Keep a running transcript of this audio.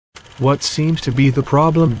What seems to be the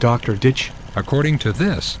problem, Dr. Ditch? According to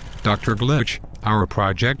this, Dr. Glitch, our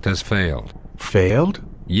project has failed. Failed?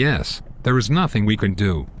 Yes, there is nothing we can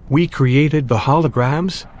do. We created the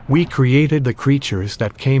holograms. We created the creatures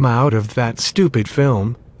that came out of that stupid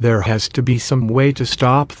film. There has to be some way to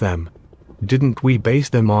stop them. Didn't we base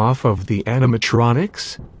them off of the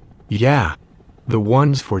animatronics? Yeah. The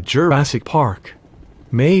ones for Jurassic Park.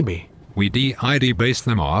 Maybe. We did base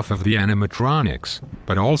them off of the animatronics,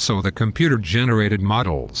 but also the computer-generated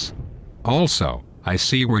models. Also, I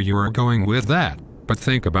see where you are going with that, but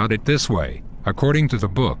think about it this way. According to the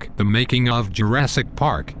book The Making of Jurassic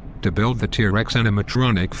Park, to build the T-Rex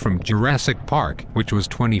animatronic from Jurassic Park, which was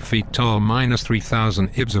 20 feet tall minus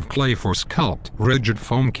 3,000 ibs of clay for sculpt, rigid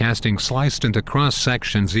foam casting sliced into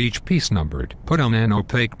cross-sections, each piece numbered, put on an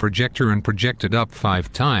opaque projector and projected up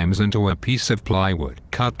 5 times into a piece of plywood,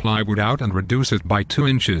 cut plywood out and reduce it by 2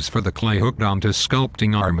 inches for the clay hooked onto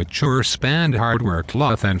sculpting armature spanned hardware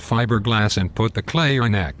cloth and fiberglass and put the clay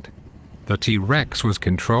on act. The T-Rex was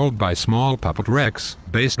controlled by small puppet Rex,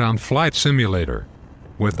 based on Flight Simulator.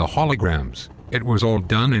 With the holograms, it was all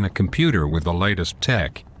done in a computer with the latest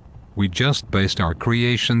tech. We just based our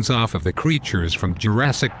creations off of the creatures from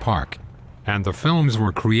Jurassic Park. And the films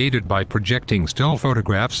were created by projecting still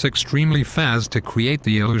photographs extremely fast to create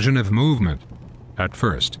the illusion of movement. At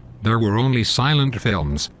first, there were only silent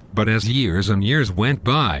films, but as years and years went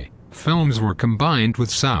by, films were combined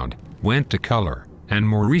with sound, went to color, and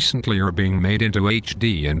more recently are being made into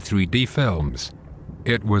HD and 3D films.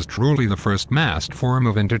 It was truly the first massed form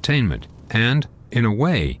of entertainment, and, in a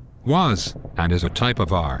way, was, and is a type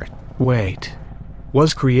of art. Wait.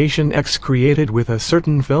 Was Creation X created with a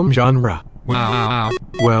certain film genre? Wow.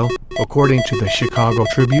 Well, according to the Chicago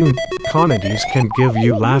Tribune, comedies can give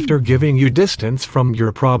you laughter, giving you distance from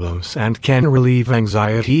your problems, and can relieve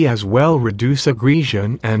anxiety as well, reduce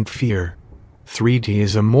aggression and fear. 3D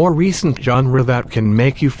is a more recent genre that can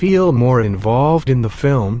make you feel more involved in the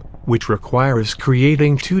film, which requires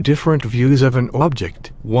creating 2 different views of an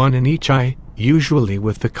object, one in each eye, usually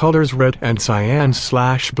with the colors red and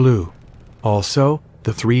cyan/blue. Also,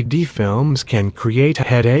 the 3D films can create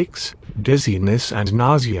headaches, dizziness and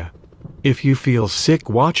nausea. If you feel sick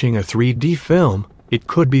watching a 3D film, it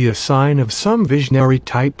could be a sign of some visionary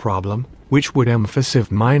type problem, which would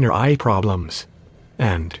emphasize minor eye problems.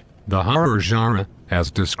 And the horror genre,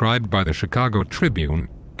 as described by the Chicago Tribune,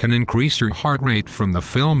 can increase your heart rate from the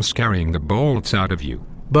film scaring the bolts out of you.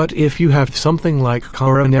 But if you have something like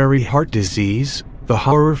coronary heart disease, the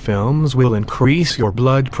horror films will increase your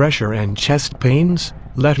blood pressure and chest pains,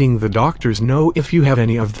 letting the doctors know if you have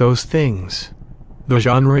any of those things. The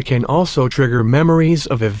genre can also trigger memories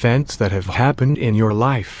of events that have happened in your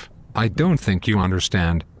life. I don't think you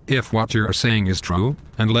understand. If what you're saying is true,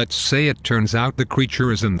 and let's say it turns out the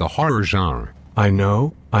creature is in the horror genre. I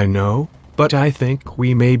know, but I think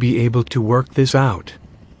we may be able to work this out.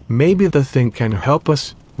 Maybe the thing can help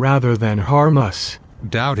us, rather than harm us.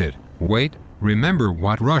 Doubt it. Wait, remember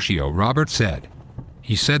what Rushio Robert said.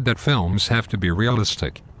 He said that films have to be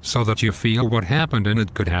realistic, so that you feel what happened and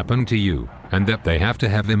it could happen to you, and that they have to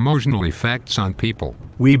have emotional effects on people.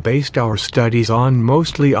 We based our studies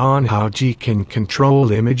mostly on how G can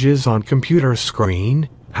control images on computer screen,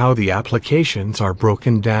 how the applications are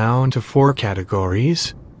broken down to 4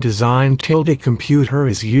 categories. Design _ computer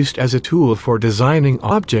is used as a tool for designing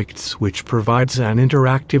objects, which provides an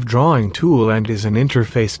interactive drawing tool and is an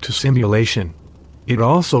interface to simulation. It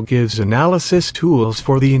also gives analysis tools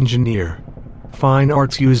for the engineer. Fine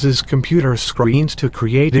arts uses computer screens to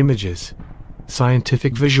create images.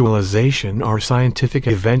 Scientific visualization are scientific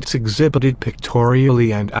events exhibited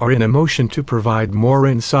pictorially and are in emotion to provide more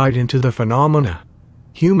insight into the phenomena.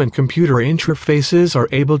 Human-computer interfaces are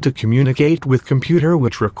able to communicate with computer,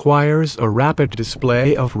 which requires a rapid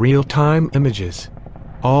display of real-time images.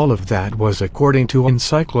 All of that was according to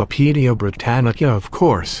Encyclopedia Britannica, of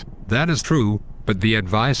course. That is true, but the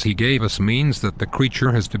advice he gave us means that the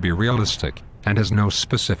creature has to be realistic, and has no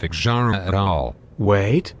specific genre at all.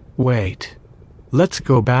 Wait. Let's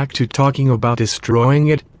go back to talking about destroying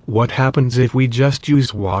it. What happens if we just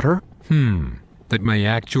use water? That may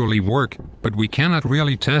actually work, but we cannot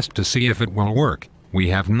really test to see if it will work. We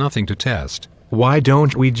have nothing to test. Why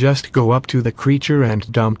don't we just go up to the creature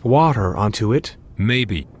and dump water onto it?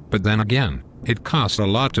 Maybe, but then again, it costs a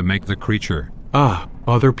lot to make the creature.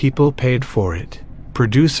 Other people paid for it.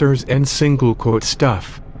 Producers and single quote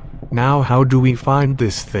stuff. Now how do we find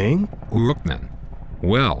this thing? Look then.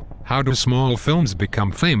 Well, how do small films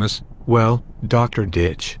become famous? Well, Dr.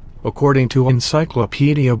 Ditch, according to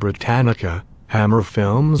Encyclopedia Britannica, Hammer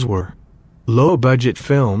films were low-budget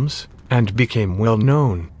films, and became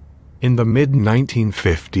well-known. In the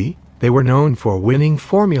mid-1950s, they were known for winning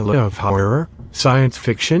formula of horror, science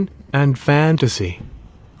fiction, and fantasy.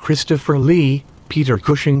 Christopher Lee, Peter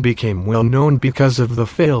Cushing became well known because of the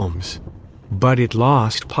films. But it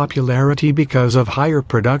lost popularity because of higher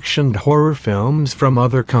production horror films from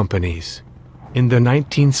other companies. In the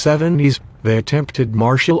 1970s, they attempted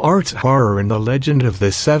martial arts horror in The Legend of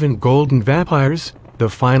the Seven Golden Vampires. The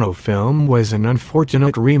final film was an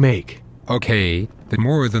unfortunate remake. Okay, the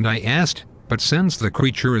more than I asked, but since the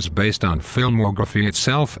creature is based on filmography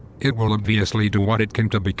itself, it will obviously do what it can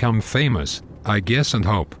to become famous, I guess and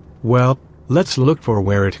hope. Well, let's look for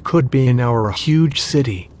where it could be in our huge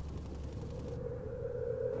city.